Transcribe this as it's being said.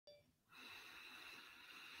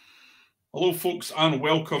Hello, folks, and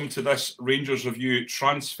welcome to this Rangers Review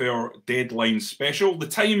transfer deadline special. The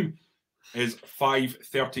time is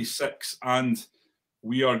 5:36, and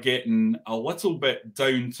we are getting a little bit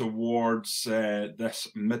down towards this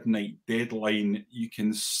midnight deadline. You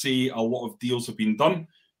can see a lot of deals have been done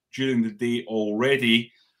during the day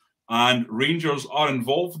already, and Rangers are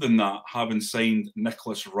involved in that, having signed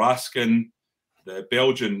Nicholas Raskin, the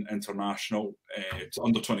Belgian international,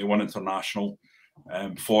 under-21 international,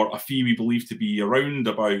 for a fee we believe to be around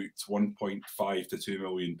about 1.5 to £2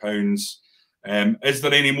 million. Is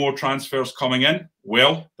there any more transfers coming in?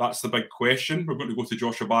 Well, that's the big question. We're going to go to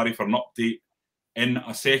Joshua Barrie for an update in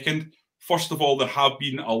a second. First of all, there have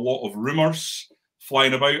been a lot of rumours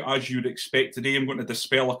flying about, as you would expect today. I'm going to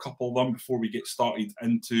dispel a couple of them before we get started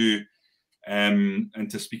into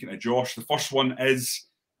speaking to Josh. The first one is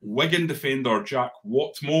Wigan defender Jack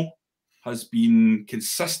Watmo has been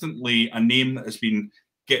consistently a name that has been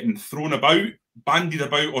getting thrown about, bandied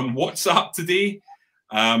about on WhatsApp today.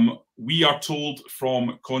 We are told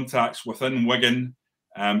from contacts within Wigan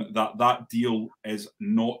that deal is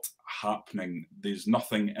not happening. There's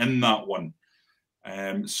nothing in that one.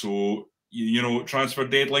 So, you know, transfer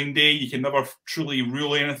deadline day, you can never truly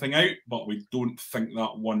rule anything out, but we don't think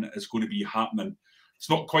that one is going to be happening. It's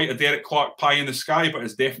not quite a Derek Clark pie in the sky, but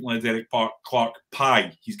it's definitely a Derek Clark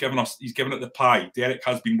pie. He's given it the pie. Derek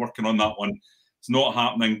has been working on that one. It's not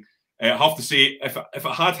happening. I have to say, if it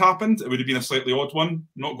had happened, it would have been a slightly odd one.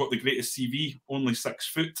 Not got the greatest CV, only 6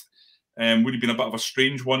 foot. Would have been a bit of a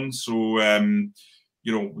strange one. So,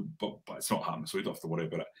 you know, but it's not happening, so we don't have to worry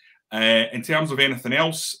about it. In terms of anything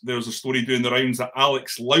else, there's a story doing the rounds that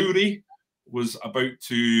Alex Lowry was about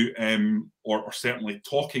to, or certainly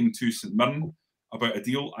talking to St Mirren about a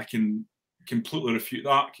deal. I can completely refute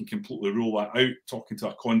that, can completely rule that out, talking to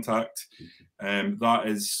a contact. That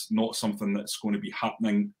is not something that's going to be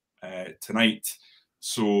happening tonight.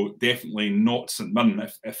 So definitely not St Mirren.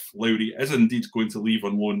 If Lowry is indeed going to leave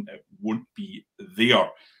on loan, it won't be there.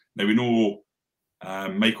 Now, we know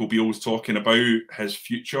Michael Beale's talking about his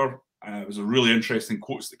future. It was a really interesting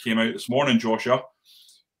quotes that came out this morning, Joshua.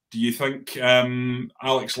 Do you think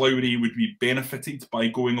Alex Lowry would be benefited by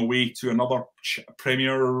going away to another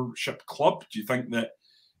Premiership club? Do you think that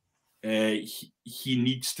he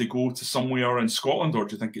needs to go to somewhere in Scotland, or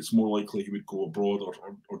do you think it's more likely he would go abroad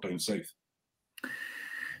or down south?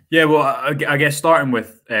 Yeah, well, I guess starting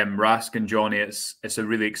with Raskin, Johnny, it's a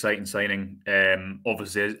really exciting signing.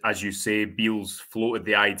 Obviously, as you say, Beale's floated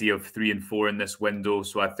the idea of 3 and 4 in this window.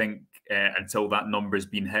 So I think until that number has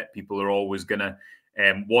been hit, people are always going to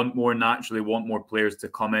want more, naturally want more players to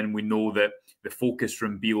come in. We know that the focus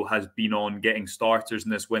from Beale has been on getting starters in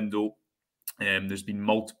this window. There's been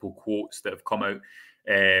multiple quotes that have come out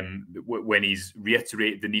when he's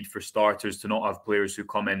reiterated the need for starters, to not have players who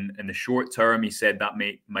come in the short term. He said that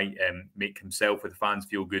might make himself or the fans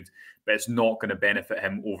feel good, but it's not going to benefit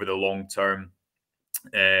him over the long term.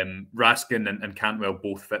 Raskin and Cantwell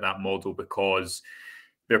both fit that model because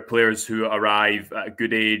they're players who arrive at a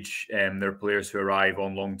good age. They're players who arrive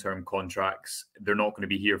on long-term contracts. They're not going to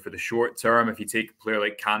be here for the short term. If you take a player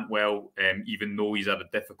like Cantwell, even though he's had a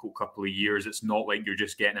difficult couple of years, it's not like you're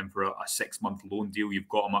just getting him for a 6-month loan deal. You've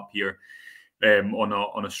got him up here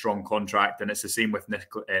on a strong contract, and it's the same with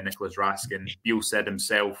Nicholas Raskin. Beale said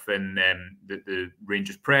himself in the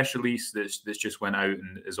Rangers press release that's just went out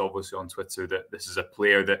and is obviously on Twitter that this is a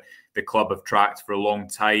player that the club have tracked for a long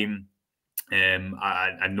time.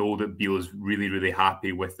 I know that Beale is really, really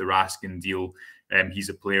happy with the Raskin deal. He's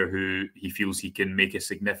a player who he feels he can make a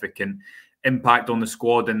significant impact on the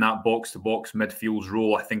squad in that box-to-box midfield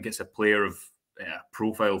role. I think it's a player of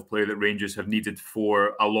profile of player that Rangers have needed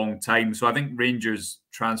for a long time. So I think Rangers'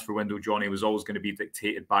 transfer window, Johnny, was always going to be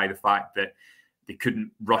dictated by the fact that they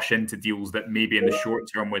couldn't rush into deals that maybe in the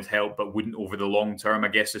short term would help, but wouldn't over the long term. I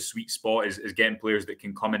guess the sweet spot is getting players that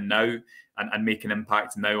can come in now and make an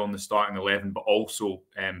impact now on the starting 11, but also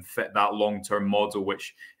fit that long-term model,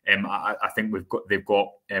 which I think they've got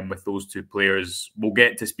with those two players. We'll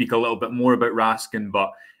get to speak a little bit more about Raskin,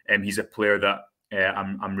 but he's a player that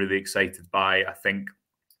I'm really excited by. I think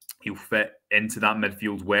he'll fit into that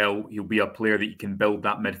midfield well. He'll be a player that you can build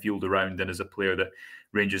that midfield around, and is a player that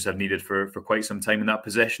Rangers have needed for quite some time in that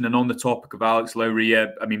position. And on the topic of Alex Lowry,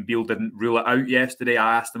 I mean, Beale didn't rule it out yesterday.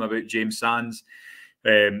 I asked him about James Sands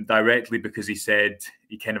directly because he said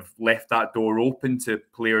he kind of left that door open to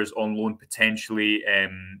players on loan potentially.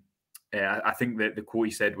 I think that the quote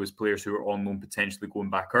he said was players who are on loan potentially going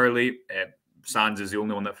back early. Sands is the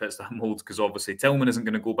only one that fits that mold because obviously Tillman isn't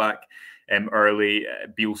going to go back early.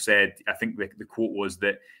 Beale said, I think the quote was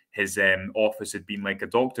that his office had been like a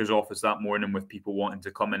doctor's office that morning, with people wanting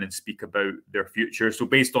to come in and speak about their future. So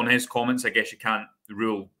based on his comments, I guess you can't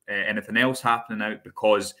rule anything else happening out,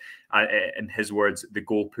 because in his words, the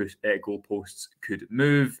goalposts could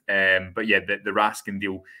move. But yeah, the Raskin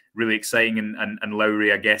deal, really exciting. And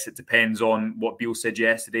Lowry, I guess it depends on what Beale said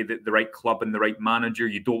yesterday, that the right club and the right manager.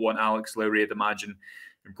 You don't want Alex Lowry, I'd imagine,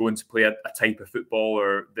 going to play a type of football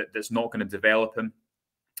or that's not going to develop him.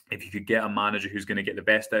 If you could get a manager who's going to get the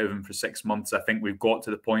best out of him for 6 months, I think we've got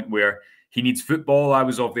to the point where he needs football. I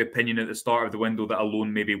was of the opinion at the start of the window that a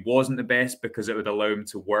loan maybe wasn't the best, because it would allow him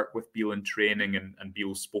to work with Beale in training, and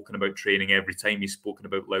Beale's spoken about training every time he's spoken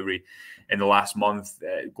about Lowry in the last month,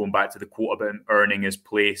 going back to the quote about him earning his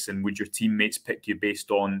place and would your teammates pick you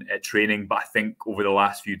based on training. But I think over the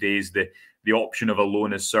last few days, the option of a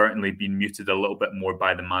loan has certainly been muted a little bit more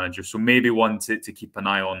by the manager. So maybe one to keep an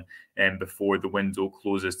eye on before the window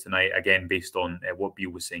closes tonight, again, based on what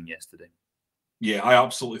Beale was saying yesterday. Yeah, I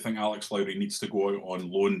absolutely think Alex Lowry needs to go out on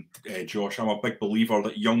loan, Josh. I'm a big believer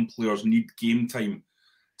that young players need game time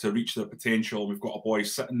to reach their potential. We've got a boy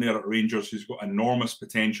sitting there at Rangers who's got enormous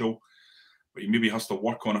potential, but he maybe has to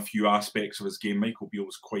work on a few aspects of his game. Michael Beale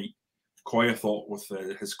was quite quiet, I thought, with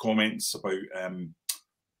his comments about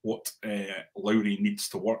what Lowry needs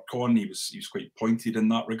to work on. He was quite pointed in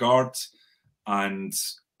that regard, and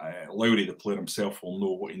Lowry, the player himself, will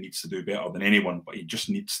know what he needs to do better than anyone, but he just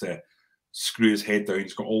needs to screw his head down.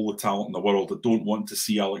 He's got all the talent in the world. I don't want to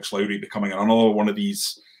see Alex Lowry becoming another one of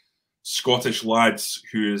these Scottish lads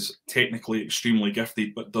who is technically extremely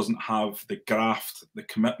gifted but doesn't have the graft, the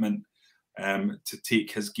commitment to take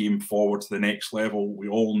his game forward to the next level. We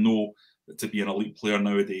all know that to be an elite player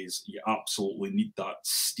nowadays, you absolutely need that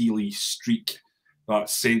steely streak, that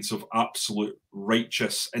sense of absolute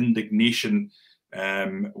righteous indignation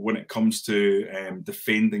when it comes to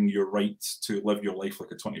defending your right to live your life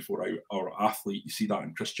like a 24-hour athlete. You see that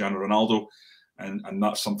in Cristiano Ronaldo, and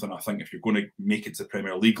that's something I think if you're going to make it to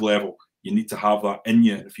Premier League level, you need to have that in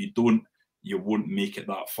you. If you don't, you won't make it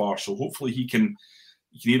that far. So hopefully he can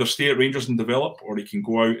either stay at Rangers and develop, or he can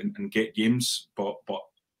go out and get games. But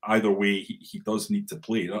either way, he does need to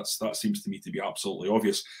play. That seems to me to be absolutely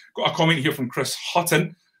obvious. Got a comment here from Chris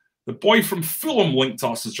Hutton. The boy from Fulham linked to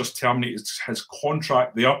us has just terminated his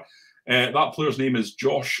contract there. That player's name is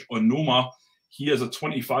Josh Onoma. He is a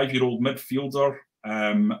 25-year-old midfielder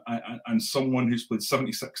and someone who's played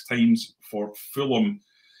 76 times for Fulham.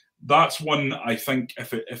 That's one, I think,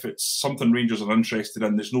 if it's something Rangers are interested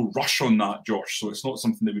in, there's no rush on that, Josh. So it's not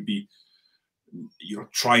something that would be,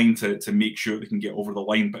 trying to make sure they can get over the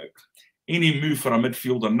line. But any move for a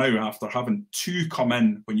midfielder now, after having two come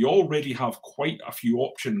in, when you already have quite a few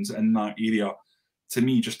options in that area, to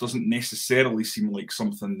me just doesn't necessarily seem like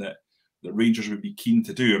something that Rangers would be keen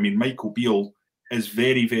to do. I mean, Michael Beale is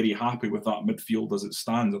very, very happy with that midfield as it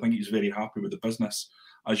stands. I think he's very happy with the business,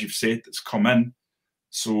 as you've said, that's come in.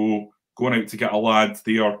 So going out to get a lad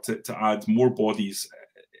there to add more bodies,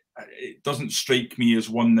 it doesn't strike me as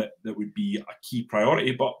one that would be a key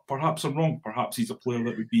priority, but perhaps I'm wrong. Perhaps he's a player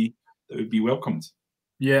that would be welcomed.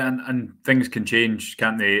 Yeah, and things can change,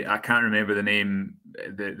 can't they? I can't remember the name,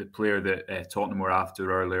 the player that Tottenham were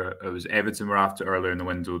after earlier. It was Everton were after earlier in the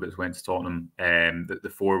window that went to Tottenham.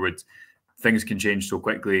 The forward. Things can change so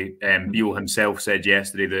quickly. Beale himself said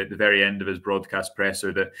yesterday, the very end of his broadcast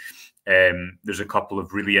presser, that there's a couple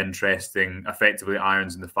of really interesting, effectively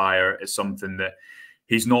irons in the fire. It's something that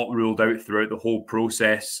he's not ruled out throughout the whole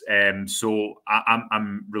process. So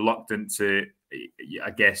I'm reluctant to,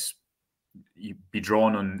 I guess, be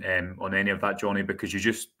drawn on any of that, Johnny, because you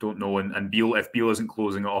just don't know. And Beale, if Beale isn't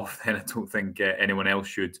closing it off, then I don't think anyone else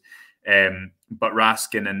should. But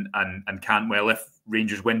Raskin and Cantwell, if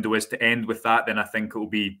Rangers' window is to end with that, then I think it will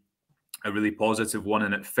be a really positive one,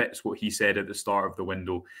 and it fits what he said at the start of the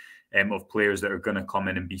window, of players that are going to come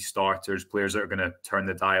in and be starters, players that are going to turn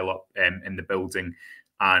the dial up in the building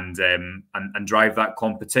and drive that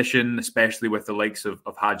competition, especially with the likes of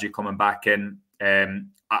Hadji coming back in.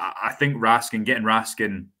 I think getting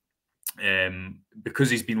Raskin, because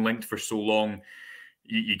he's been linked for so long,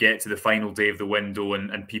 you get to the final day of the window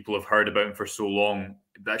and people have heard about him for so long.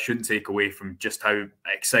 That shouldn't take away from just how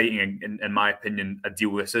exciting, in my opinion, a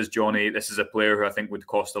deal this is, Johnny. This is a player who I think would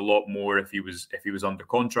cost a lot more if he was under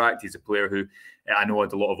contract. He's a player who I know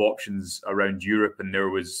had a lot of options around Europe, and there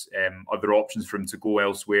was other options for him to go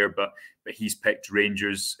elsewhere, but he's picked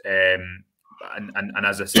Rangers. And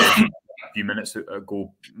as I said a few minutes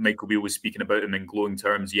ago, Michael Beale was speaking about him in glowing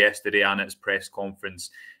terms yesterday and at his press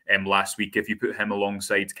conference last week. If you put him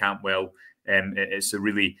alongside Cantwell, it's a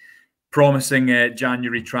really promising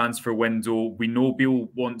January transfer window. We know Beale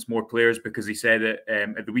wants more players because he said it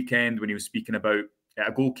at the weekend when he was speaking about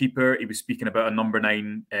a goalkeeper. He was speaking about a number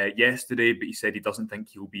 9 yesterday, but he said he doesn't think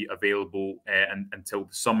he'll be available until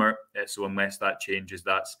the summer. So unless that changes,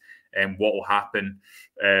 that's what will happen.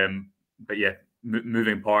 But yeah,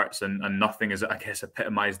 moving parts and nothing has, I guess,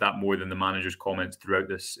 epitomised that more than the manager's comments throughout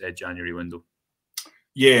this January window.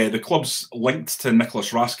 Yeah, the clubs linked to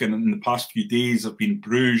Nicholas Raskin in the past few days have been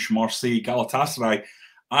Bruges, Marseille, Galatasaray,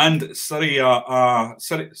 and Serie A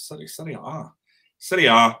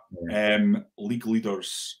league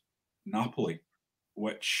leaders Napoli,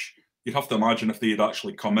 which you'd have to imagine if they had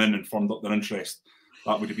actually come in and firmed up their interest,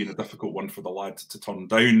 that would have been a difficult one for the lad to turn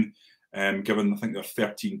down, given I think they're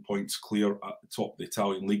 13 points clear at the top of the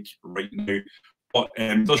Italian league right now. But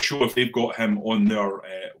it does show if they've got him on their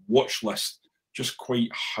watch list, just quite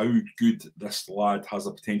how good this lad has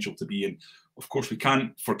the potential to be. And of course, we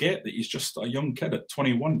can't forget that he's just a young kid at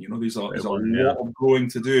 21. You know, there's a lot of growing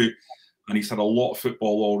to do, and he's had a lot of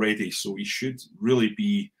football already. So he should really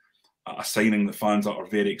be a signing the fans that are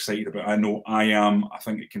very excited about. I know I am. I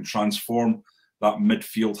think it can transform that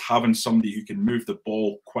midfield, having somebody who can move the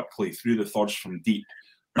ball quickly through the thirds from deep.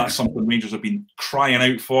 That's something Rangers have been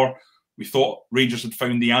crying out for. We thought Rangers had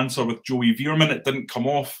found the answer with Joey Veerman. It didn't come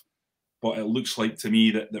off. But it looks like to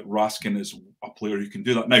me that Raskin is a player who can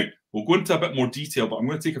do that. Now, we'll go into a bit more detail, but I'm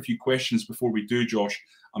going to take a few questions before we do, Josh.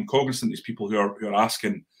 I'm cognizant there's people who are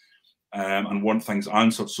asking and want things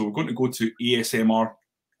answered. So we're going to go to ASMR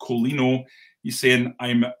Colino. He's saying,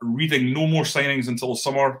 I'm reading no more signings until the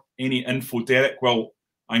summer. Any info, Derek? Well,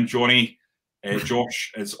 I'm Johnny.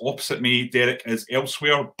 Josh is opposite me. Derek is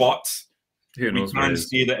elsewhere. But we can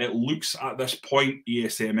say that it looks at this point,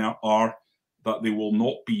 ASMR, that there will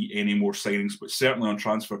not be any more signings, but certainly on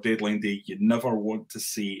transfer deadline day, you never want to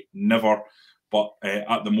say never. But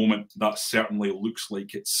at the moment, that certainly looks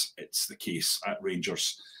like it's the case at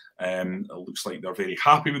Rangers. It looks like they're very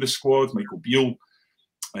happy with the squad. Michael Beale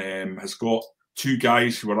has got 2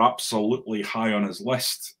 guys who are absolutely high on his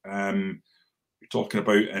list. We're talking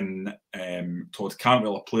about in Todd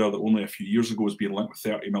Cantwell, a player that only a few years ago was being linked with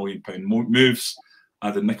 £30 million moves.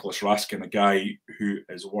 And then Nicholas Raskin, a guy who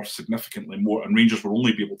is worth significantly more, and Rangers were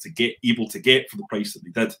only able to get for the price that they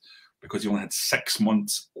did because he only had 6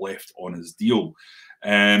 months left on his deal.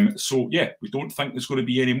 So yeah, we don't think there's going to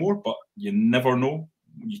be any more, but you never know.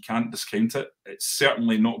 You can't discount it. It's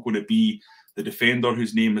certainly not going to be the defender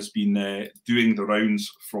whose name has been doing the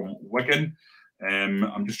rounds from Wigan.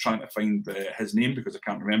 I'm just trying to find his name because I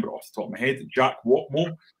can't remember it off the top of my head. Jack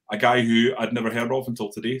Watmo, a guy who I'd never heard of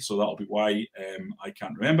until today, so that'll be why I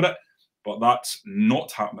can't remember it. But that's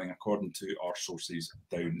not happening according to our sources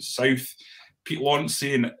down south. Pete Lawrence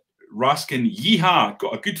saying, Raskin, yeehaw,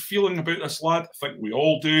 got a good feeling about this lad. I think we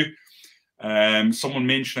all do. Someone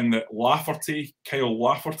mentioning that Kyle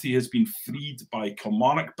Lafferty has been freed by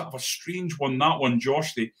Kilmarnock. Bit of a strange one, that one,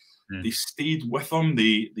 Josh. They stayed with him.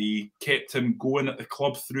 They kept him going at the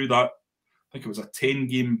club through that, I think it was a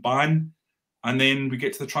 10-game ban. And then we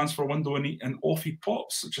get to the transfer window and off he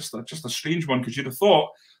pops. It's just a strange one, because you'd have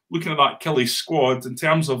thought, looking at that Kelly's squad, in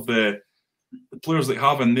terms of the players they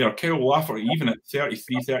have in there, Kyle Lafferty, even at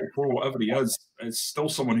 33, 34, whatever he is still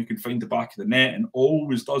someone who can find the back of the net and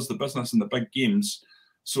always does the business in the big games.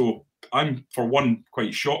 So I'm, for one,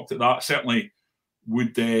 quite shocked at that. Certainly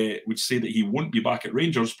would say that he won't be back at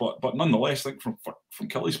Rangers, but nonetheless, I think from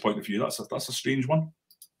Kelly's point of view, that's a strange one.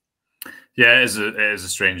 Yeah, it is a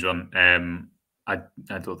strange one. I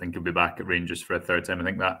don't think he'll be back at Rangers for a third time. I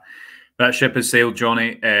think that ship has sailed,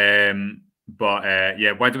 Johnny. But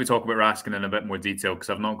yeah, why don't we talk about Raskin in a bit more detail?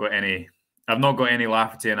 Because I've not got any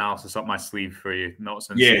Lafferty analysis up my sleeve for you. Okay.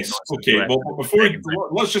 Well, before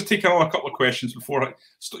let's just take another couple of questions before.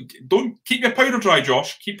 Don't keep your powder dry,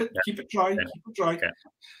 Josh. Keep it dry. Yeah. Keep it dry. Okay.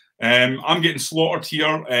 I'm getting slaughtered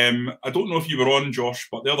here. I don't know if you were on, Josh,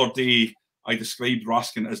 but the other day I described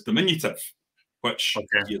Raskin as diminutive, which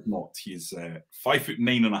he is not. He's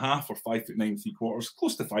 5'9.5" or 5'9.75",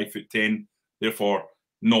 close to 5'10", therefore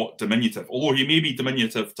not diminutive. Although he may be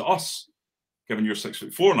diminutive to us, given you're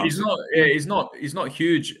 6'4". Now He's not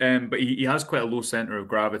huge, but he has quite a low center of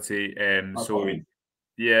gravity.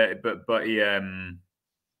 Yeah, but he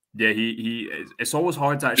it's always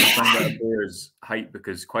hard to actually find out a player's height,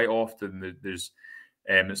 because quite often there's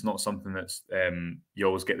it's not something that's you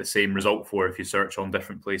always get the same result for if you search on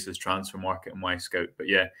different places, Transfer Market and Scout. But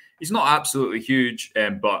yeah, he's not absolutely huge,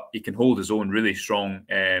 but he can hold his own really strong,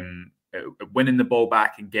 winning the ball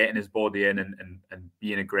back and getting his body in and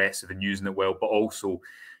being aggressive and using it well, but also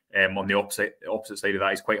on the opposite side of that,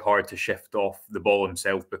 he's quite hard to shift off the ball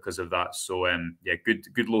himself because of that. So yeah,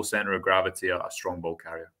 good low centre of gravity, a strong ball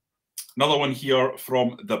carrier. Another one here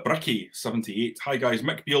from the Bricky 78. Hi guys,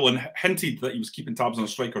 Mick Beale hinted that he was keeping tabs on a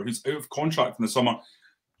striker who's out of contract in the summer.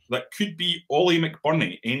 That could be Ollie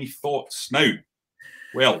McBurnie. Any thoughts now?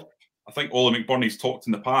 Well, I think Ollie McBurnie's talked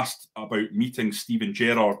in the past about meeting Steven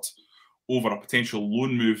Gerrard over a potential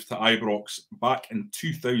loan move to Ibrox back in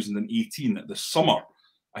 2018, the summer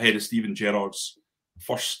ahead of Steven Gerrard's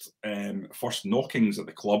first knockings at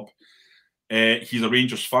the club. He's a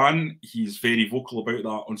Rangers fan. He's very vocal about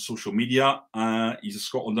that on social media. He's a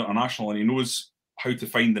Scotland international and he knows how to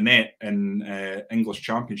find the net in English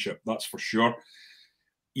Championship, that's for sure.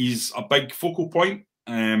 He's a big focal point,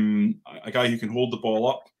 a guy who can hold the ball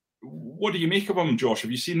up. What do you make of him, Josh?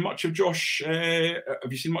 Have you seen much of Josh?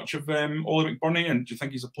 Have you seen much of Ollie McBurnie? And do you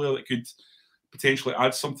think he's a player that could potentially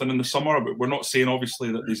add something in the summer? But we're not saying,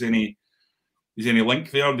 obviously, that there's any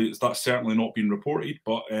link there. That's certainly not been reported.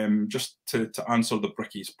 But just to answer the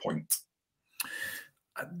Bricky's point.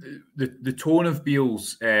 The tone of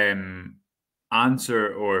Beale's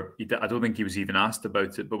answer, or I don't think he was even asked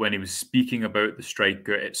about it, but when he was speaking about the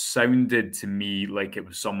striker, it sounded to me like it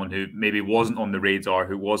was someone who maybe wasn't on the radar,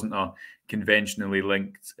 who wasn't a conventionally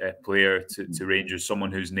linked player to Rangers,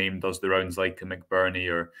 someone whose name does the rounds like a McBurnie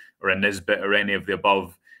or a Nisbet or any of the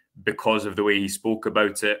above, because of the way he spoke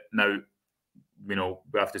about it. Now, you know,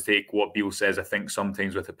 we have to take what Beale says, I think,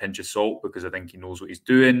 sometimes with a pinch of salt, because I think he knows what he's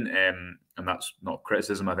doing, and that's not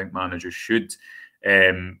criticism. I think managers should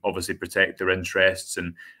obviously protect their interests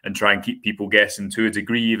and try and keep people guessing to a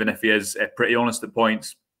degree, even if he is pretty honest at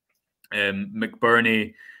points.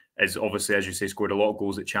 McBurnie is obviously, as you say, scored a lot of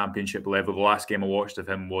goals at Championship level. The last game I watched of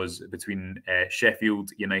him was between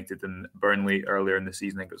Sheffield United and Burnley earlier in the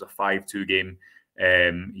season. I think it was a 5-2 game.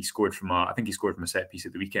 He scored from I think he scored from a set piece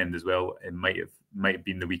at the weekend as well. It might have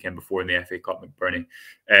been the weekend before in the FA Cup, McBurnie.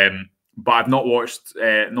 But I've not watched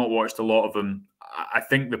a lot of him. I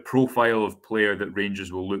think the profile of player that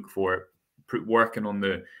Rangers will look for, working on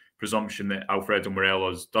the presumption that Alfredo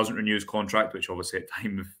Morelos doesn't renew his contract, which obviously at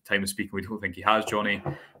time of speaking we don't think he has, Johnny.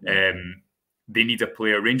 They need a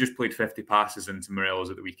player. Rangers played 50 passes into Morelos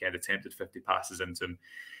at the weekend, attempted 50 passes into him.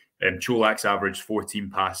 Cholak's averaged 14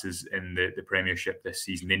 passes in the Premiership this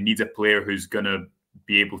season. They need a player who's going to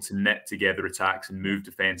be able to knit together attacks and move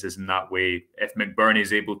defences in that way. If McBurnie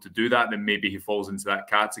is able to do that, then maybe he falls into that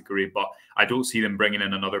category. But I don't see them bringing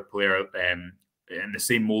in another player in the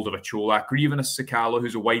same mould of a Cholak or even a Sakala,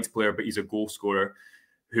 who's a wide player, but he's a goal scorer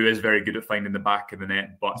who is very good at finding the back of the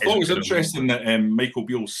net. But I thought it was interesting that Michael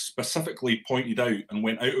Beale specifically pointed out and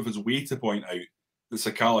went out of his way to point out that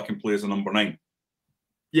Sakala can play as a number 9.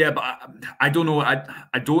 Yeah, but I don't know.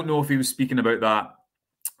 I don't know if he was speaking about that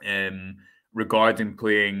regarding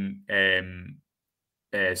playing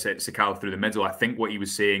Sakala through the middle. I think what he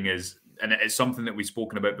was saying is, and it's something that we've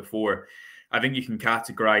spoken about before, I think you can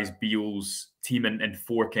categorise Beale's team in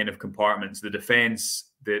 4 kind of compartments: the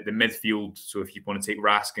defence, the midfield. So if you want to take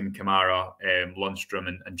Raskin, Kamara, Lundstrom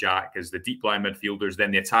and Jack as the deep line midfielders,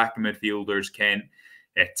 then the attacking midfielders, Kent,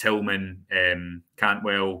 Tillman,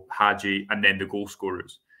 Cantwell, Hadji, and then the goal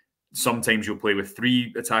scorers. Sometimes you'll play with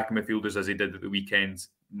 3 attacking midfielders, as he did at the weekend.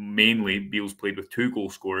 Mainly, Beale's played with 2 goal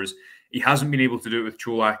scorers. He hasn't been able to do it with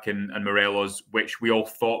Cholak and Morelos, which we all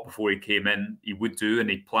thought before he came in he would do, and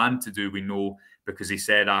he planned to do, we know, because he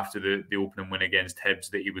said after the opening win against Hibs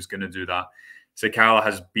that he was going to do that. Sakala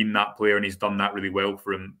has been that player, and he's done that really well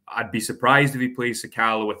for him. I'd be surprised if he plays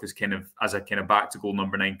Sakala with his as a back to goal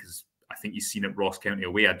number 9, because I think he's seen it Ross County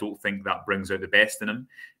away. I don't think that brings out the best in him,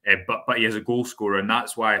 but he is a goal scorer, and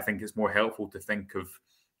that's why I think it's more helpful to think of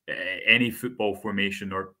any football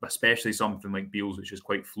formation, or especially something like Beale's, which is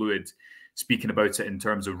quite fluid, speaking about it in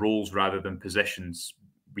terms of roles rather than positions.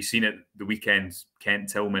 We've seen it the weekend, Kent,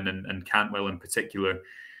 Tillman and Cantwell in particular,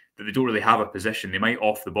 that they don't really have a position. They might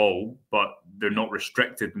off the ball, but they're not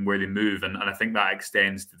restricted in where they move, and I think that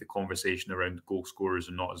extends to the conversation around goal scorers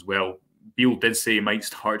and not as well. Beale did say he might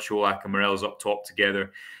start Cholak and Morelos up top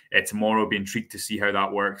together. Tomorrow, I'll be intrigued to see how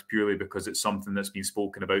that works, purely because it's something that's been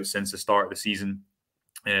spoken about since the start of the season.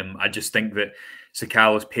 I just think that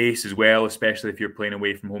Sakala's pace as well, especially if you're playing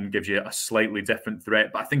away from home, gives you a slightly different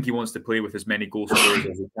threat. But I think he wants to play with as many goal scorers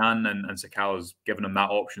as he can, and Sakala's given him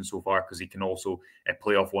that option so far, because he can also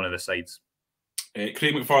play off one of the sides.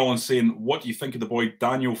 Craig McFarlane saying, what do you think of the boy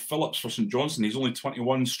Daniel Phillips for St Johnstone? He's only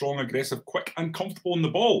 21, strong, aggressive, quick and comfortable on the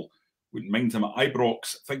ball. Wouldn't mind him at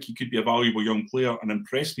Ibrox. Think he could be a valuable young player and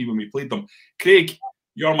impressed me when we played them. Craig,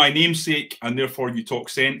 you're my namesake and therefore you talk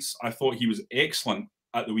sense. I thought he was excellent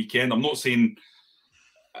at the weekend. I'm not saying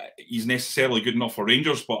he's necessarily good enough for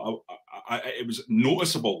Rangers, but it was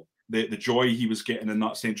noticeable the joy he was getting in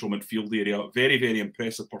that central midfield area. Very, very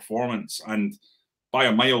impressive performance, and by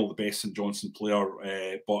a mile the best St Johnstone player.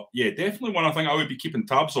 But yeah, definitely one I think I would be keeping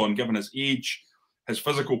tabs on, given his age, his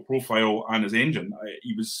physical profile, and his engine.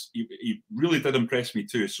 He really did impress me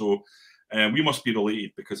too. So we must be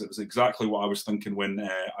related, because it was exactly what I was thinking when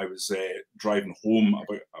I was driving home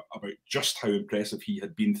about just how impressive he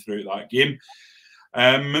had been throughout that game.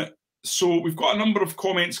 So we've got a number of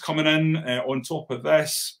comments coming in on top of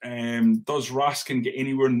this. Does Raskin get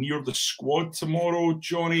anywhere near the squad tomorrow,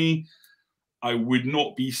 Johnny? I would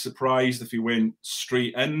not be surprised if he went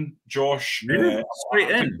straight in, Josh. Really?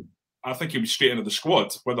 Straight in? I think he'll be straight into the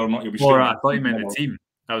squad. Whether or not he'll be straight in. I thought you meant the team.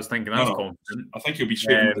 I was thinking that's confident. I think he'll be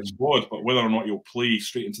straight into the squad, but whether or not he'll play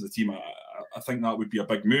straight into the team, I think that would be a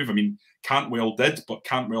big move. I mean, Cantwell did, but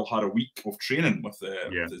Cantwell had a week of training with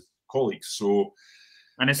his colleagues. So,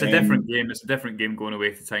 and it's a different game. It's a different game going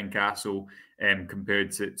away to Tynecastle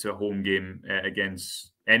compared to a home game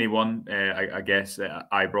against anyone, I guess, at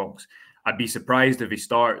Ibrox. I'd be surprised if he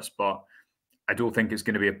starts, but I don't think it's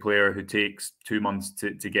going to be a player who takes 2 months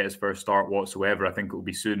to get his first start whatsoever. I think it will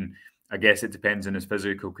be soon. I guess it depends on his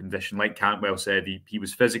physical condition. Like Cantwell said, he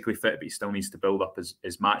was physically fit, but he still needs to build up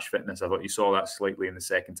his match fitness. I thought you saw that slightly in the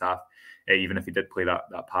second half, even if he did play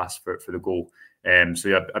that pass for the goal. So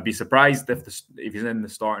yeah, I'd be surprised if he's in the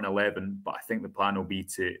starting 11, but I think the plan will be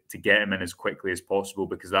to get him in as quickly as possible,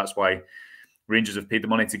 because that's why Rangers have paid the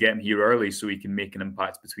money to get him here early, so he can make an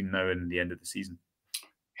impact between now and the end of the season.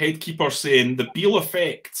 Headkeeper saying the Beale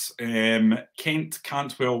effect, Kent,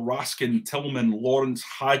 Cantwell, Raskin, Tillman, Lawrence,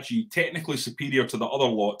 Hadji, technically superior to the other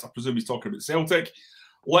lot. I presume he's talking about Celtic.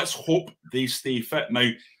 Let's hope they stay fit. Now,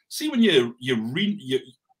 see when you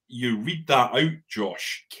read that out,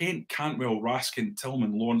 Josh, Kent, Cantwell, Raskin,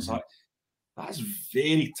 Tillman, Lawrence, that's a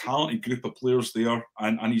very talented group of players there.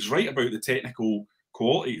 And he's right about the technical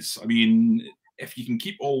qualities. I mean, if you can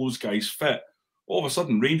keep all those guys fit, all of a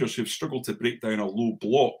sudden, Rangers, who've struggled to break down a low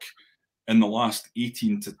block in the last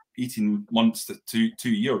 18 months to two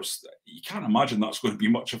years, you can't imagine that's going to be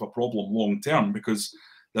much of a problem long term, because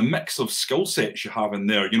the mix of skill sets you have in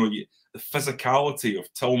there, the physicality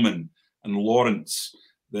of Tillman and Lawrence,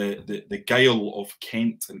 the guile of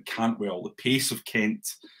Kent and Cantwell, the pace of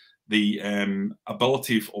Kent, the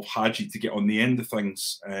ability of Hadji to get on the end of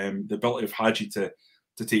things, the ability of Hadji to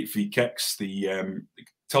take free kicks, the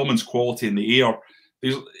Tillman's quality in the air,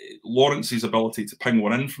 there's Lawrence's ability to ping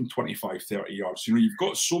one in from 25, 30 yards. You've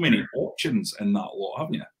got so many options in that lot,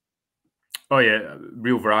 haven't you? Oh yeah,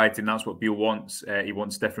 real variety, and that's what Beale wants. He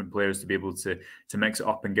wants different players to be able to mix it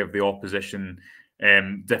up and give the opposition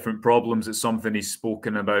different problems. It's something he's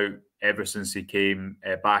spoken about ever since he came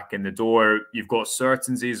back in the door. You've got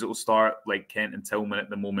certainties that will start, like Kent and Tillman at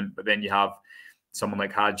the moment, but then you have someone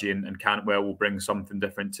like Hadji and Cantwell will bring something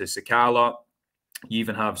different to Sakala. You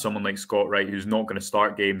even have someone like Scott Wright, who's not going to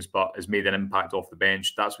start games but has made an impact off the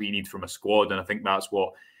bench. That's what you need from a squad, and I think that's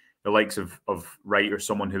what the likes of Wright, or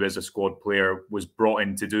someone who is a squad player, was brought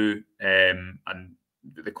in to do. And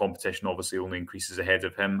the competition obviously only increases ahead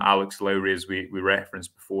of him. Alex Lowry, as we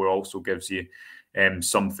referenced before, also gives you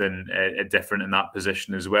something different in that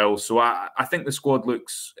position as well. So I think the squad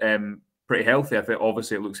looks pretty healthy. I think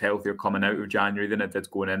obviously it looks healthier coming out of January than it did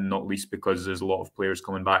going in, not least because there's a lot of players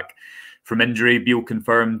coming back from injury. Beale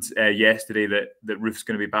confirmed yesterday that Roof's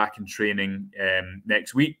going to be back in training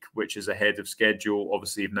next week, which is ahead of schedule.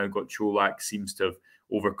 Obviously, you've now got Čolak, seems to have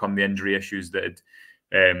overcome the injury issues that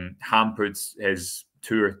had hampered his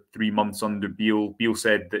 2 or 3 months under Beale. Beale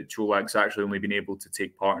said that Čolak's actually only been able to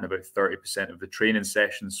take part in about 30% of the training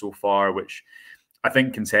sessions so far, which I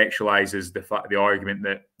think contextualizes the argument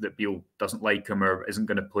that Beale doesn't like him or isn't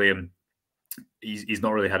going to play him. He's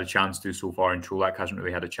not really had a chance to so far, and Čolak hasn't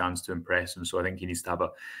really had a chance to impress him. So I think he needs to have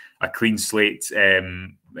a clean slate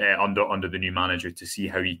under the new manager to see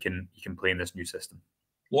how he can play in this new system.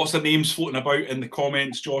 Lots of names floating about in the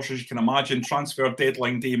comments, Josh, as you can imagine. Transfer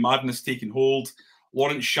deadline day madness taking hold.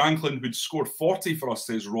 Lawrence Shanklin, who'd scored 40 for us,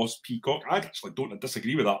 says Ross Peacock. I actually don't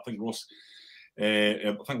disagree with that. I think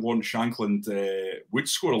Lawrence Shanklin would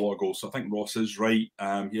score a lot of goals, so I think Ross is right.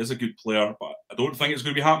 He is a good player, but I don't think it's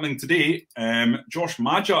going to be happening today. Josh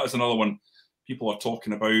Maja is another one people are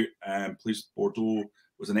talking about. Plays Bordeaux,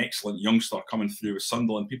 was an excellent youngster coming through with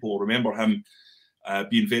Sunderland. People will remember him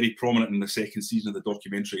being very prominent in the second season of the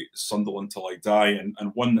documentary Sunderland Till I Die,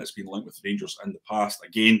 and one that's been linked with Rangers in the past.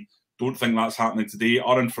 Again, don't think that's happening today.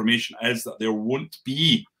 Our information is that there won't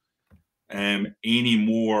be any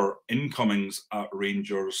more incomings at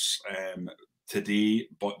Rangers today,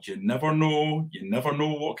 but you never know. You never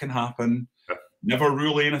know what can happen. Never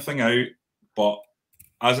rule anything out, but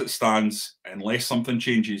as it stands, unless something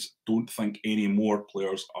changes, don't think any more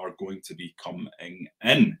players are going to be coming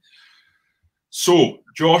in. So,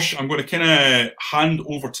 Josh, I'm going to kind of hand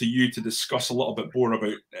over to you to discuss a little bit more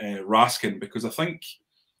about Raskin, because I think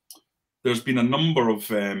there's been a number of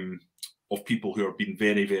people who have been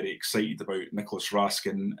very, very excited about Nicholas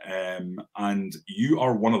Raskin, and you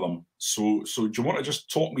are one of them. So do you want to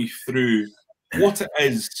just talk me through what it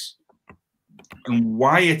is and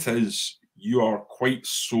why it is you are quite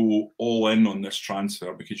so all in on this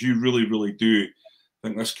transfer? Because you really, really do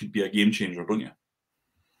think this could be a game changer, don't you?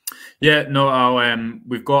 Yeah, no,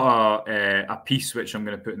 we've got a piece which I'm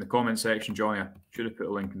going to put in the comment section, Johnny. I should have put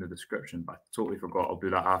a link in the description, but I totally forgot. I'll do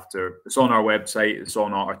that after. It's on our website. It's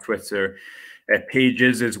on our Twitter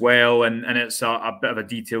pages as well, and it's a bit of a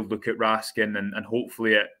detailed look at Raskin, and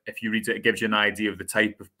hopefully, if you read it, it gives you an idea of the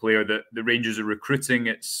type of player that the Rangers are recruiting.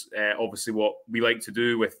 It's obviously what we like to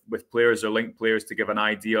do with players or linked players, to give an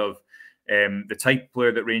idea of the type of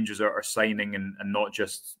player that Rangers are signing, and not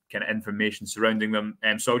just kind of information surrounding them.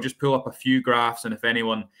 So I'll just pull up a few graphs, and if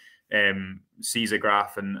anyone sees a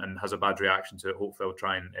graph and has a bad reaction to it, hopefully I'll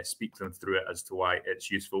try and speak to them through it as to why it's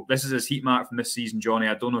useful. This is his heat map from this season, Johnny.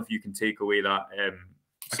 I don't know if you can take away that.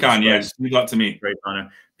 I can, yes. Leave that to me. Right, Anna.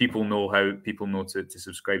 People know to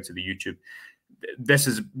subscribe to the YouTube. This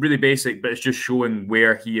is really basic, but it's just showing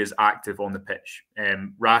where he is active on the pitch.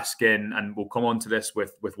 Raskin, and we'll come on to this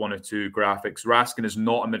with one or two graphics, Raskin is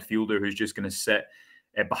not a midfielder who's just going to sit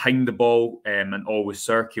behind the ball and always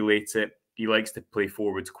circulate it. He likes to play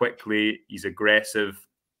forwards quickly. He's aggressive.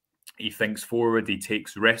 He thinks forward. He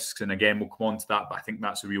takes risks. And again, we'll come on to that, but I think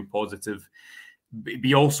that's a real positive.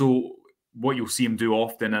 Be also what you'll see him do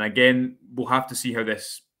often. And again, we'll have to see how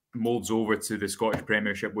this molds over to the Scottish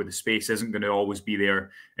Premiership, where the space isn't going to always be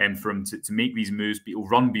there for him to make these moves, but he'll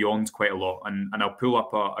run beyond quite a lot. And I'll pull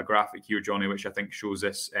up a graphic here, Johnny, which I think shows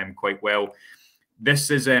this quite well. This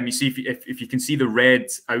is, you see, if you can see the red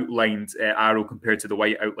outlined arrow compared to the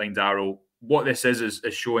white outlined arrow, what this is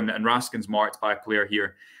showing that, and Raskin's marked by a player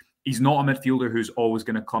here, he's not a midfielder who's always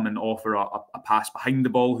going to come and offer a pass behind the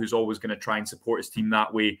ball, who's always going to try and support his team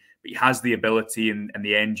that way, but he has the ability and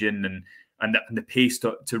the engine and the pace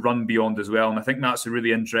to run beyond as well. And I think that's a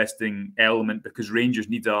really interesting element, because Rangers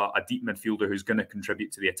need a deep midfielder who's going to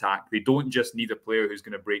contribute to the attack. They don't just need a player who's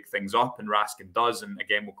going to break things up, and Raskin does, and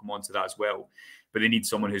again, we'll come on to that as well. But they need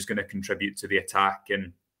someone who's going to contribute to the attack.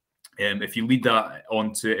 And if you lead that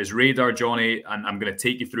onto his radar, Johnny, and I'm going to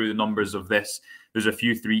take you through the numbers of this, there's a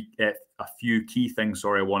few key things,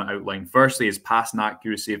 I want to outline. Firstly, his passing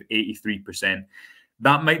accuracy of 83%.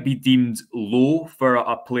 That might be deemed low for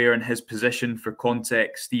a player in his position. For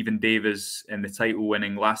context, Stephen Davis in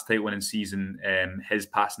the last title-winning season, his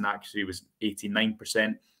passing accuracy was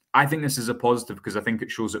 89%. I think this is a positive, because I think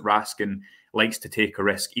it shows that Raskin likes to take a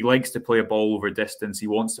risk. He likes to play a ball over distance. He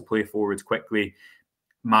wants to play forwards quickly.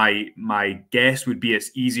 My guess would be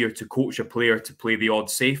it's easier to coach a player to play the odd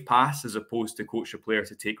safe pass, as opposed to coach a player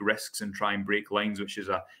to take risks and try and break lines, which is,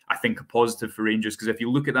 I think, a positive for Rangers. Because if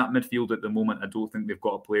you look at that midfield at the moment, I don't think they've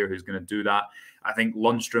got a player who's going to do that. I think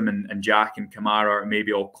Lundstrom and Jack and Kamara are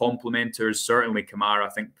maybe all complementers. Certainly Kamara, I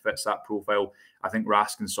think, fits that profile. I think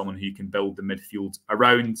Raskin's someone who you can build the midfield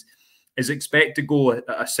around. His expected goal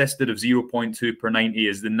assisted of 0.2 per 90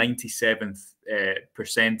 is the 97th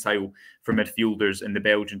percentile for midfielders in the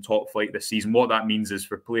Belgian top flight this season. What that means is,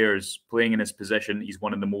 for players playing in his position, he's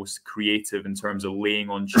one of the most creative in terms of laying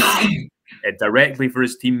on change directly for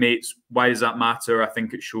his teammates. Why does that matter? I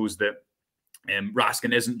think it shows that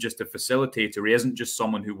Raskin isn't just a facilitator. He isn't just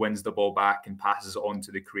someone who wins the ball back and passes it on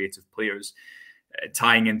to the creative players.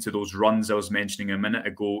 Tying into those runs I was mentioning a minute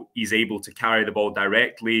ago, he's able to carry the ball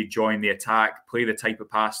directly, join the attack, play the type of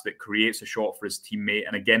pass that creates a shot for his teammate.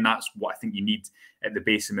 And again, that's what I think you need at the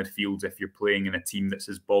base of midfield if you're playing in a team that's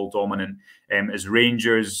as ball dominant as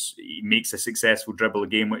Rangers. He makes a successful dribble a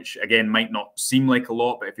game, which again might not seem like a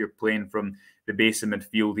lot, but if you're playing from the base of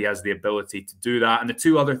midfield, he has the ability to do that. And the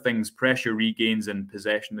two other things, pressure regains and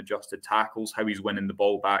possession adjusted tackles, how he's winning the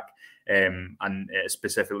ball back, and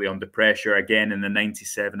specifically under pressure, again in the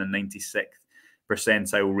 97 and 96th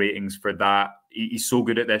percentile ratings for that. He's so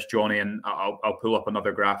good at this, Johnny, and I'll pull up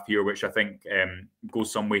another graph here, which I think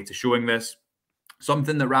goes some way to showing this.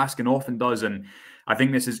 Something that Raskin often does, and I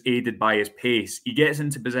think this is aided by his pace, he gets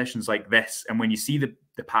into positions like this, and when you see the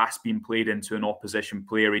pass being played into an opposition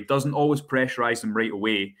player, he doesn't always pressurize them right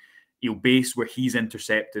away. he'll base where he's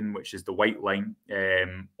intercepting, which is the white line,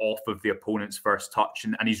 off of the opponent's first touch.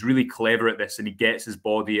 And he's really clever at this, and he gets his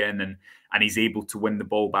body in, and he's able to win the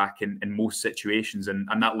ball back in most situations. And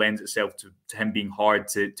that lends itself to him being hard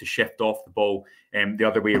to shift off the ball the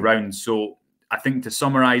other way around. So I think to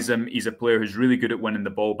summarise him, he's a player who's really good at winning the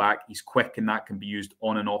ball back. He's quick, and that can be used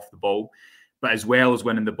on and off the ball. But as well as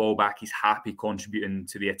winning the ball back, he's happy contributing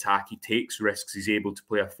to the attack. He takes risks. He's able to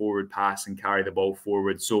play a forward pass and carry the ball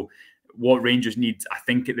forward. So what Rangers need, I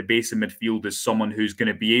think, at the base of midfield is someone who's going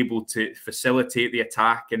to be able to facilitate the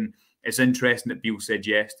attack. And it's interesting that Beale said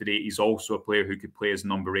yesterday he's also a player who could play as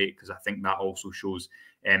number 8, because I think that also shows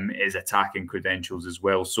his attacking credentials as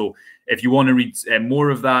well. So if you want to read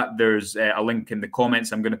more of that, there's a link in the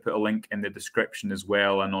comments. I'm going to put a link in the description as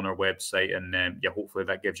well, and on our website. And yeah, hopefully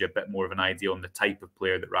that gives you a bit more of an idea on the type of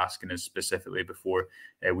player that Raskin is specifically before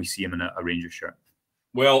we see him in a Rangers shirt.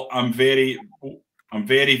 Well, I'm very,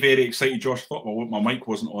 very excited, Josh. I thought my mic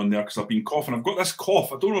wasn't on there because I've been coughing. I've got this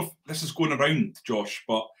cough. I don't know if this is going around, Josh,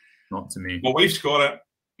 but not to me. My wife's got it.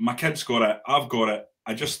 My kid's got it. I've got it.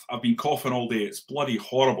 I've been coughing all day. It's bloody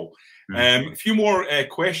horrible. A few more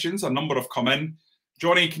questions. A number have come in.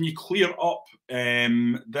 Johnny, can you clear up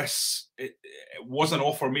this? It was an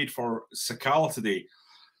offer made for Sakala today.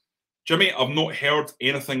 Jimmy, I've not heard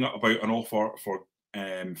anything about an offer for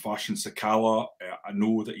Fashion Sakala. I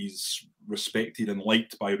know that he's respected and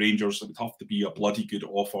liked by Rangers. It would have to be a bloody good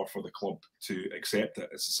offer for the club to accept it.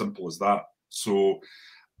 It's as simple as that. So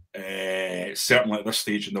certainly at this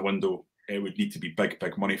stage in the window, it would need to be big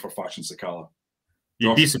money for Fashion Sakala.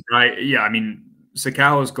 You'd be surprised. Yeah, I mean,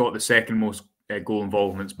 Sakala's got the second most goal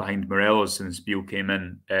involvements behind Morelos since Beale came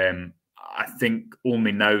in. I think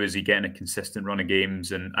only now is he getting a consistent run of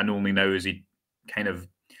games, and only now is he kind of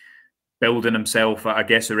building himself, I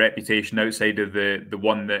guess, a reputation outside of the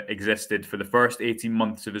one that existed for the first 18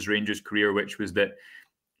 months of his Rangers career, which was that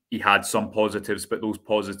he had some positives, but those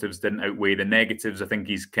positives didn't outweigh the negatives. I think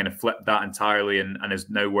he's kind of flipped that entirely and is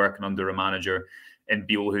now working under a manager in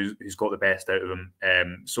Beale who's got the best out of him.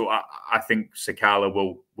 So I think Sakala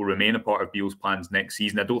will remain a part of Beale's plans next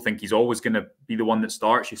season. I don't think he's always going to be the one that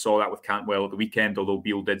starts. You saw that with Cantwell at the weekend, although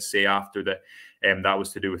Beale did say after that that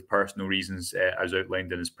was to do with personal reasons, as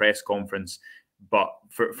outlined in his press conference. But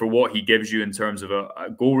for what he gives you in terms of a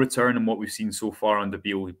goal return and what we've seen so far under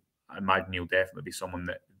Beale, I imagine he'll definitely be someone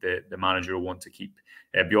that the manager will want to keep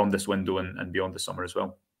beyond this window and beyond the summer as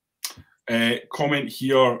well. Comment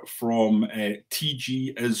here from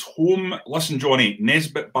TG is home. Listen, Johnny,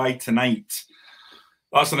 Nesbitt by tonight.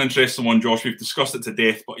 That's an interesting one, Josh. We've discussed it to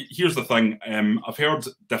death, but here's the thing. I've heard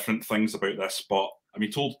different things about this, but I've been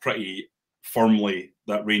told pretty firmly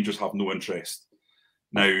that Rangers have no interest.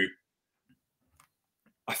 Now,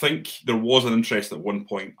 I think there was an interest at one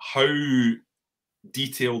point. How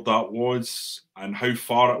detailed that was and how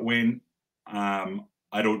far it went, I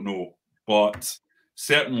don't know. But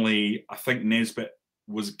certainly, I think Nesbitt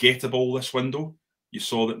was gettable this window. You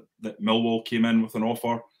saw that Millwall came in with an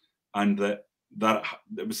offer, and that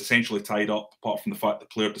it was essentially tied up, apart from the fact the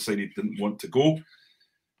player decided he didn't want to go.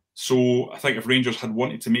 So I think if Rangers had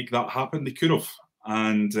wanted to make that happen, they could have.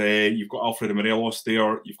 And you've got Alfredo Morelos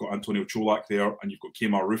there, you've got Antonio Cholak there, and you've got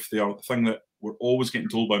Kemar Roof there. The thing that we're always getting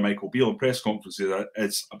told by Michael Beale in press conferences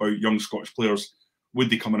is about young Scottish players. Would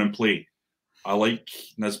they come in and play? I like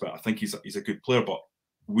Nisbet. I think he's a good player, but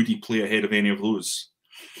would he play ahead of any of those?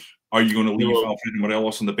 Are you going to leave Alfredo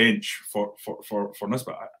Morelos on the bench for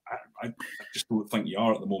Nisbet? I just don't think you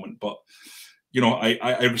are at the moment. But you know,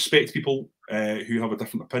 I respect people who have a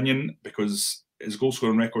different opinion, because his goal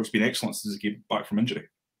scoring record's been excellent since he came back from injury.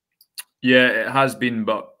 Yeah, it has been,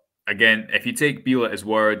 but again, if you take Beale at his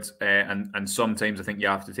word, and sometimes I think you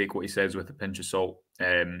have to take what he says with a pinch of salt.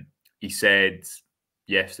 He said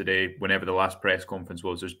yesterday, whenever the last press conference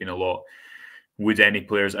was, there's been a lot. Would any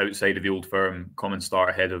players outside of the old firm come and start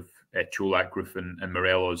ahead of Cholak, Roof and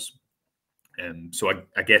Morelos? So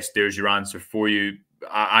I guess there's your answer for you.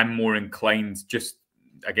 I'm more inclined, just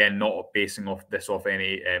again, not basing off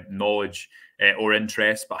any knowledge or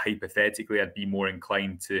interest, but hypothetically, I'd be more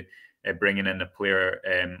inclined to bringing in a player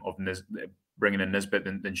bringing in Nisbet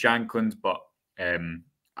than Shankland. But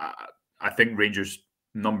I think Rangers'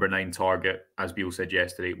 number 9 target, as Beale said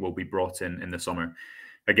yesterday, will be brought in the summer.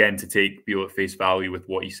 Again, to take Beale at face value with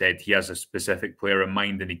what he said, he has a specific player in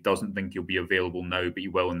mind, and he doesn't think he'll be available now, but he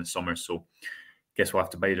will in the summer. So I guess we'll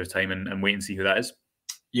have to bide our time and wait and see who that is.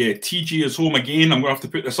 Yeah, TG is home again. I'm going to have to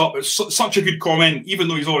put this up. It's such a good comment. Even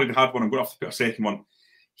though he's already had one, I'm going to have to put a second one.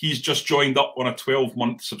 He's just joined up on a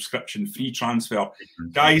 12-month subscription, free transfer.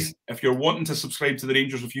 Guys, if you're wanting to subscribe to the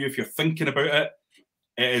Rangers Review, if you're thinking about it,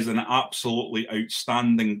 It is an absolutely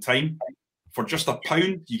outstanding time. For just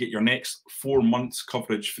 £1, you get your next 4 months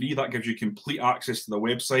coverage free. That gives you complete access to the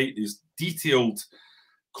website. There's detailed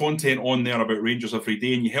content on there about Rangers every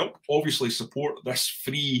day, and you help obviously support this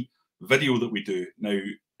free video that we do. Now,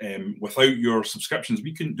 without your subscriptions,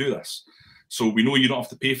 we couldn't do this. So we know you don't have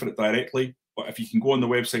to pay for it directly, but if you can go on the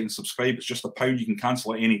website and subscribe, it's just £1. You can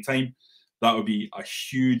cancel at any time. That would be a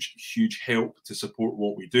huge, huge help to support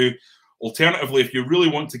what we do. Alternatively, if you really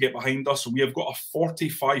want to get behind us, we have got a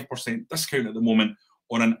 45% discount at the moment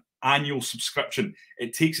on an annual subscription.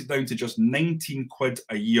 It takes it down to just 19 quid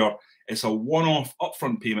a year. It's a one-off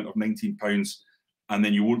upfront payment of £19, and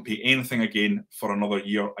then you won't pay anything again for another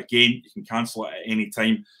year. Again, you can cancel it at any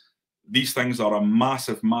time. These things are a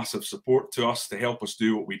massive, massive support to us to help us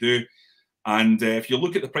do what we do. And if you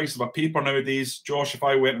look at the price of a paper nowadays, Josh, if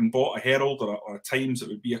I went and bought a Herald or a Times, it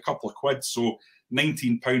would be a couple of quid. So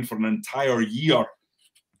 £19 for an entire year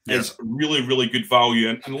is really, really good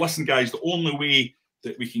value. And listen, guys, the only way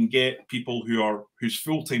that we can get people whose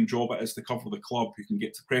full-time job it is to cover the club, who can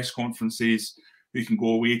get to press conferences, who can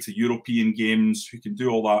go away to European games, who can do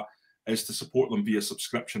all that, is to support them via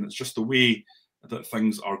subscription. It's just the way that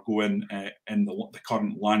things are going in the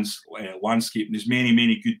current landscape. And there's many,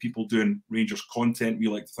 many good people doing Rangers content. We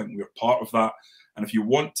like to think we're part of that. And if you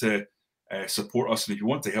want to support us and if you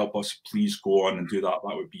want to help us, please go on and do that.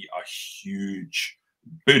 That would be a huge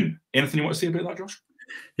boon. Anything you want to say about that, Josh?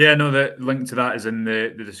 Yeah, no, the link to that is in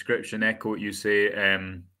the description. Echo what you say.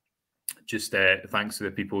 Just thanks to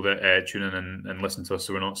the people that tune in and listen to us,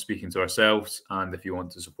 so we're not speaking to ourselves. And if you want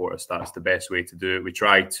to support us, that's the best way to do it. We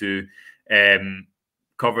try to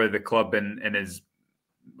cover the club in as,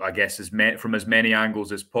 I guess, from as many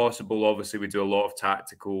angles as possible. Obviously, we do a lot of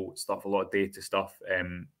tactical stuff, a lot of data stuff,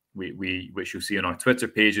 which you'll see on our Twitter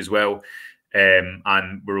page as well.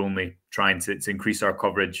 And we're only trying to increase our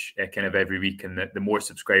coverage kind of every week. And the more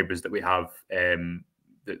subscribers that we have,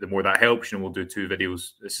 the more that helps. You know, we'll do 2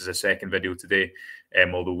 videos. This is a second video today,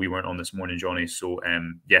 although we weren't on this morning, Johnny. So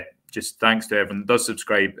yeah, just thanks to everyone that does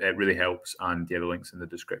subscribe. It really helps. And yeah, the link's in the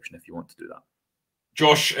description if you want to do that.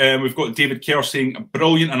 Josh, we've got David Kerr saying,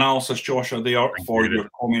 brilliant analysis, Josh, are there for your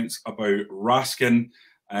comments about Raskin.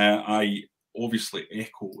 I obviously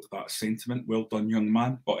echo that sentiment. Well done, young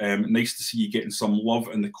man. But nice to see you getting some love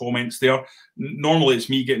in the comments there. Normally it's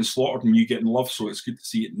me getting slaughtered and you getting love, so it's good to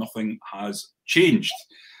see it. Nothing has changed.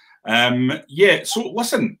 Yeah, so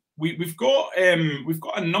listen, we've got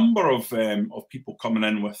a number of people coming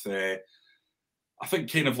in with I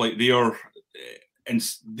think kind of like their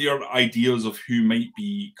ideas of who might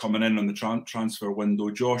be coming in on the transfer window,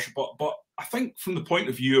 Josh. But I think from the point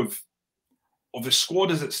of view of the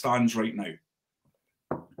squad as it stands right now,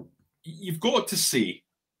 you've got to say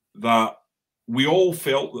that we all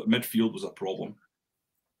felt that midfield was a problem.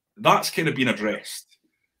 That's kind of been addressed.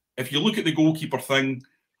 If you look at the goalkeeper thing,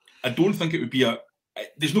 I don't think it would be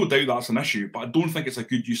there's no doubt that's an issue, but I don't think it's a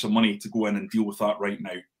good use of money to go in and deal with that right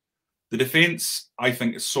now. The defence, I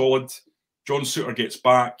think, is solid. John Souttar gets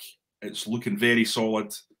back. It's looking very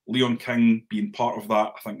solid. Leon King being part of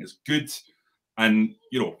that, I think, is good. And,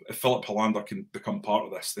 you know, if Philip Hollander can become part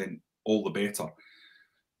of this, then all the better.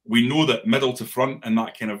 We know that middle to front in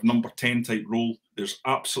that kind of number 10 type role, there's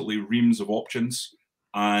absolutely reams of options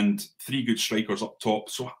and 3 good strikers up top.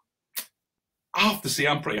 So I have to say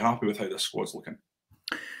I'm pretty happy with how this squad's looking.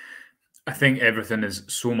 I think everything is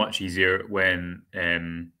so much easier when,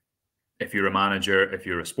 if you're a manager, if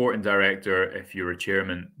you're a sporting director, if you're a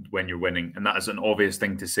chairman, when you're winning. And that is an obvious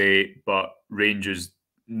thing to say, but Rangers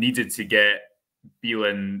needed to get Beale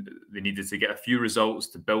in. They needed to get a few results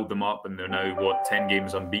to build them up, and they're now, what, 10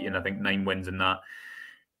 games unbeaten, I think 9 wins in that.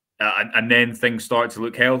 And then things start to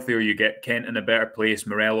look healthier. You get Kent in a better place.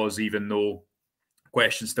 Morelos, even though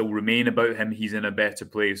questions still remain about him, he's in a better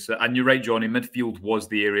place. And you're right, Johnny, midfield was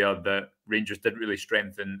the area that Rangers didn't really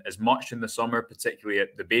strengthen as much in the summer, particularly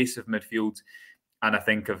at the base of midfield. And I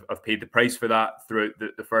think I've paid the price for that throughout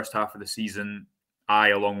the first half of the season. I,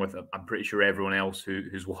 along with, I'm pretty sure everyone else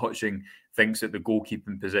who's watching, thinks that the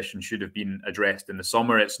goalkeeping position should have been addressed in the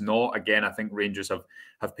summer. It's not. Again, I think Rangers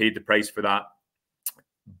have paid the price for that.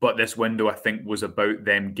 But this window, I think, was about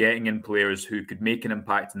them getting in players who could make an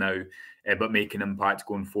impact now, but make an impact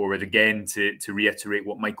going forward. Again, to reiterate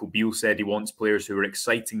what Michael Beale said, he wants players who are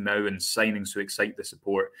exciting now and signings to excite the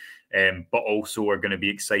support, but also are going to be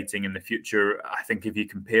exciting in the future. I think if you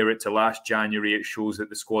compare it to last January, it shows that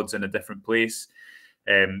the squad's in a different place.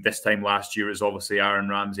 This time last year, it was obviously Aaron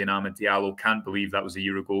Ramsey and Amad Diallo. Can't believe that was a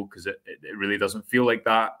year ago, because it really doesn't feel like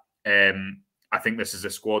that. I think this is a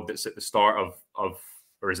squad that's at the start of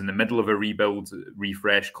or is in the middle of a rebuild,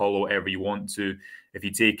 refresh, call it whatever you want to. If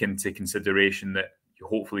you take into consideration that you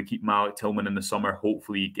hopefully keep Malik Tillman in the summer,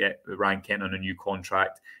 hopefully you get Ryan Kent on a new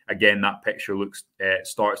contract, again, that picture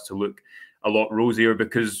starts to look a lot rosier,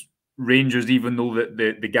 because Rangers, even though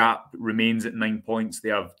the gap remains at 9 points, they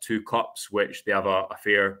have 2 cups, which they have a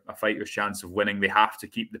fighter's chance of winning. They have to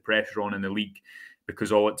keep the pressure on in the league,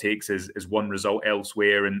 because all it takes is one result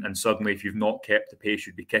elsewhere, and suddenly, if you've not kept the pace,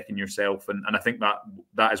 you'd be kicking yourself. And I think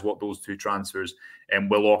that is what those 2 transfers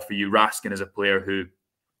will offer you. Raskin is a player who,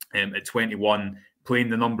 at 21, playing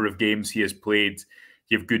the number of games he has played,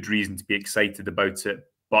 you have good reason to be excited about it.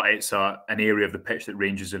 But it's an area of the pitch that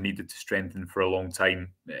Rangers have needed to strengthen for a long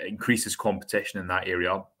time. It increases competition in that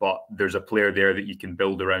area, but there's a player there that you can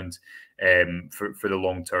build around for the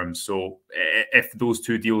long term. So if those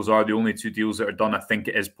 2 deals are the only 2 deals that are done, I think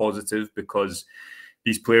it is positive, because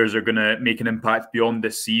these players are going to make an impact beyond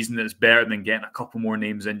this season. It's better than getting a couple more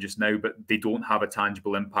names in just now, but they don't have a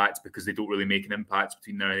tangible impact, because they don't really make an impact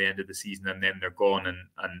between now and the end of the season, and then they're gone.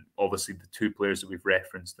 And obviously the 2 players that we've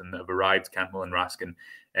referenced and that have arrived, Cantwell and Raskin,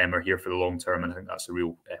 are here for the long term, and I think that's a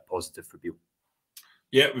real positive for Beale.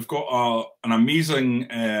 Yeah, we've got an amazing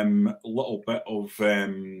little bit of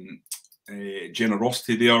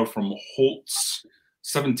generosity there from Holtz.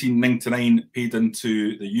 17.99 paid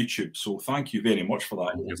into the YouTube, so thank you very much for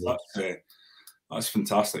that. That's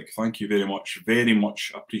fantastic. Thank you very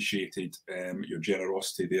much appreciated, your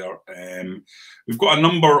generosity there. We've got a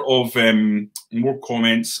number of more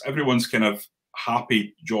comments. Everyone's kind of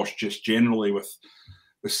happy, Josh, just generally with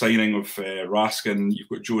the signing of Raskin. You've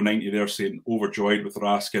got Joe 90 there saying overjoyed with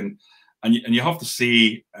Raskin, and you have to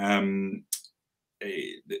say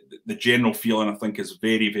the general feeling, I think, is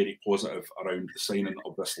very, very positive around the signing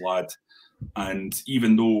of this lad. And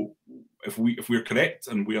even though if we're correct,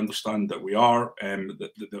 and we understand that we are,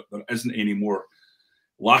 that there isn't any more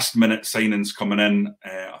last minute signings coming in,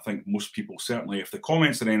 I think most people, certainly if the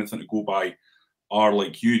comments are anything to go by, are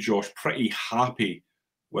like you, Josh, pretty happy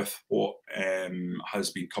with what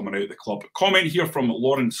has been coming out of the club. Comment here from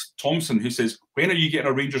Lawrence Thompson, who says, when are you getting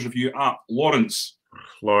a Rangers review app?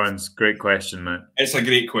 Lawrence, great question, mate. It's a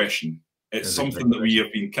great question. It's something that we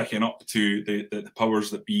have been kicking up to the powers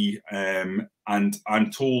that be, and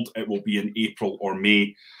I'm told it will be in April or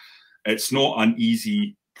May. It's not an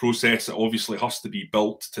easy process. It obviously has to be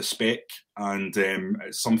built to spec, and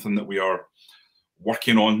it's something that we are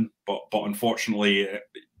working on. But unfortunately,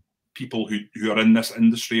 people who are in this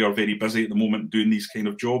industry are very busy at the moment doing these kind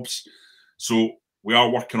of jobs. So we are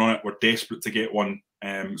working on it. We're desperate to get one,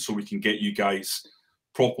 so we can get you guys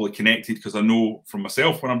properly connected, because I know from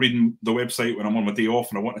myself, when I'm reading the website when I'm on my day off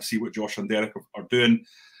and I want to see what Josh and Derek are doing,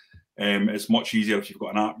 it's much easier if you've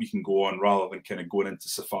got an app you can go on, rather than kind of going into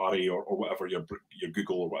Safari or whatever your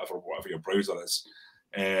Google or whatever your browser is.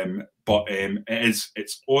 But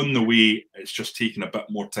it's on the way. It's just taking a bit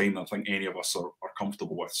more time than I think any of us are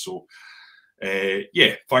comfortable with. So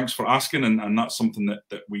yeah, thanks for asking, and that's something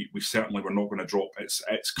that we certainly were not going to drop.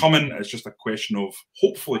 It's coming. It's just a question of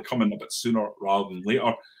hopefully coming a bit sooner rather than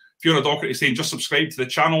later. Fiona Docherty saying, just subscribe to the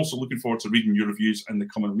channel, so looking forward to reading your reviews in the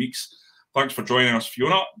coming weeks. Thanks for joining us,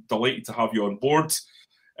 Fiona. Delighted to have you on board.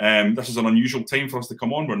 This is an unusual time for us to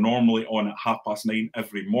come on. We're normally on at 9:30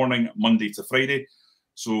 every morning, Monday to Friday.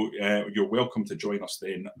 So you're welcome to join us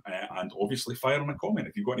then, and obviously fire on a comment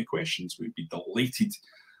if you've got any questions. We'd be delighted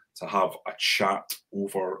to have a chat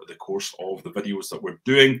over the course of the videos that we're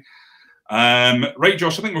doing. Right,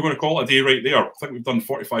 Josh, I think we're going to call it a day right there. I think we've done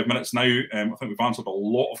 45 minutes now. I think we've answered a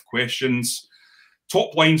lot of questions.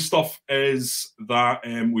 Top line stuff is that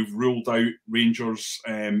we've ruled out Rangers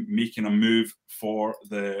making a move for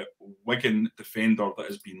the Wigan defender that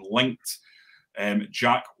has been linked,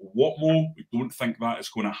 Jack Watmo. We don't think that is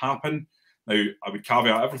going to happen. Now, I would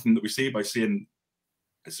caveat everything that we say by saying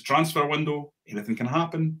it's a transfer window, anything can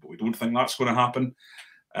happen, but we don't think that's going to happen.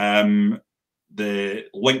 The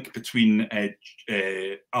link between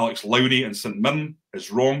Alex Lowry and St Mirren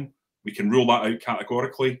is wrong. We can rule that out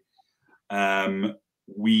categorically.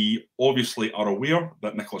 We obviously are aware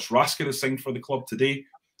that Nicholas Raskin is signed for the club today,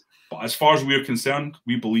 but as far as we're concerned,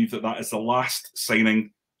 we believe that that is the last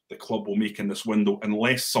signing the club will make in this window,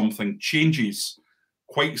 unless something changes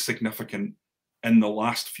quite significant in the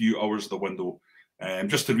last few hours of the window.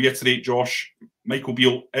 Just to reiterate, Josh, Michael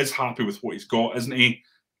Beale is happy with what he's got, isn't he?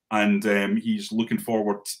 And he's looking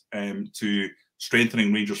forward to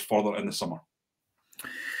strengthening Rangers further in the summer.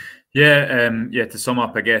 Yeah, to sum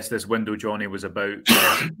up, I guess this window, Johnny, was about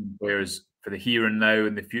players for the here and now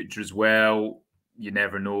and the future as well. You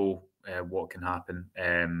never know what can happen.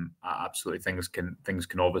 Absolutely, things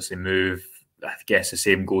can obviously move. I guess the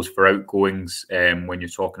same goes for outgoings when you're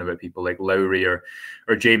talking about people like Lowry or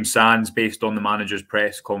James Sands, based on the manager's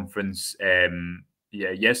press conference.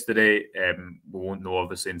 Yesterday, we won't know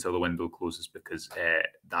obviously until the window closes, because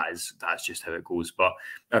that's just how it goes. But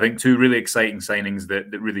I think two really exciting signings that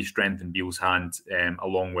really strengthen Beale's hand,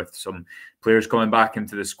 along with some players coming back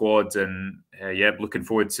into the squad. And looking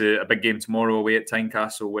forward to a big game tomorrow away at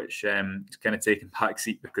Tynecastle, which is kind of taking back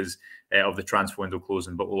seat because of the transfer window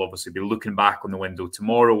closing. But we'll obviously be looking back on the window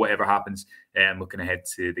tomorrow, whatever happens, and looking ahead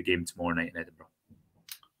to the game tomorrow night in Edinburgh.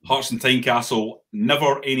 Hearts and Tynecastle,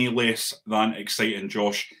 never any less than exciting,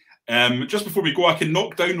 Josh. Just before we go, I can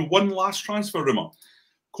knock down one last transfer rumour.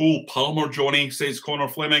 Cole Palmer, Johnny, says Connor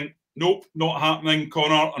Fleming. Nope, not happening,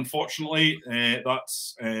 Connor. Unfortunately,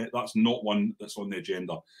 that's not one that's on the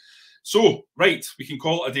agenda. So, right, we can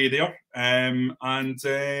call it a day there, and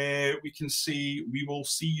we can see, we will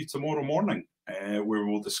see you tomorrow morning, where we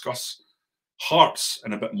will discuss Hearts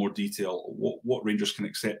in a bit more detail, what Rangers can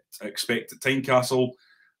expect at Tynecastle,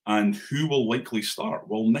 and who will likely start.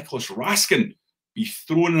 Will Nicholas Raskin be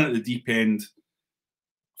thrown in at the deep end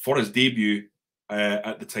for his debut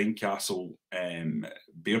at the Tynecastle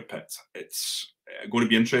Bear Pit? It's going to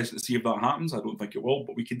be interesting to see if that happens. I don't think it will,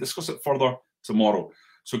 but we can discuss it further tomorrow.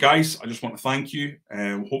 So, guys, I just want to thank you.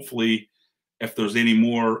 Hopefully, if there's any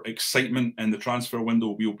more excitement in the transfer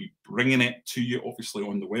window, we'll be bringing it to you, obviously,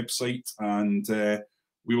 on the website. And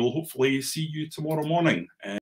we will hopefully see you tomorrow morning.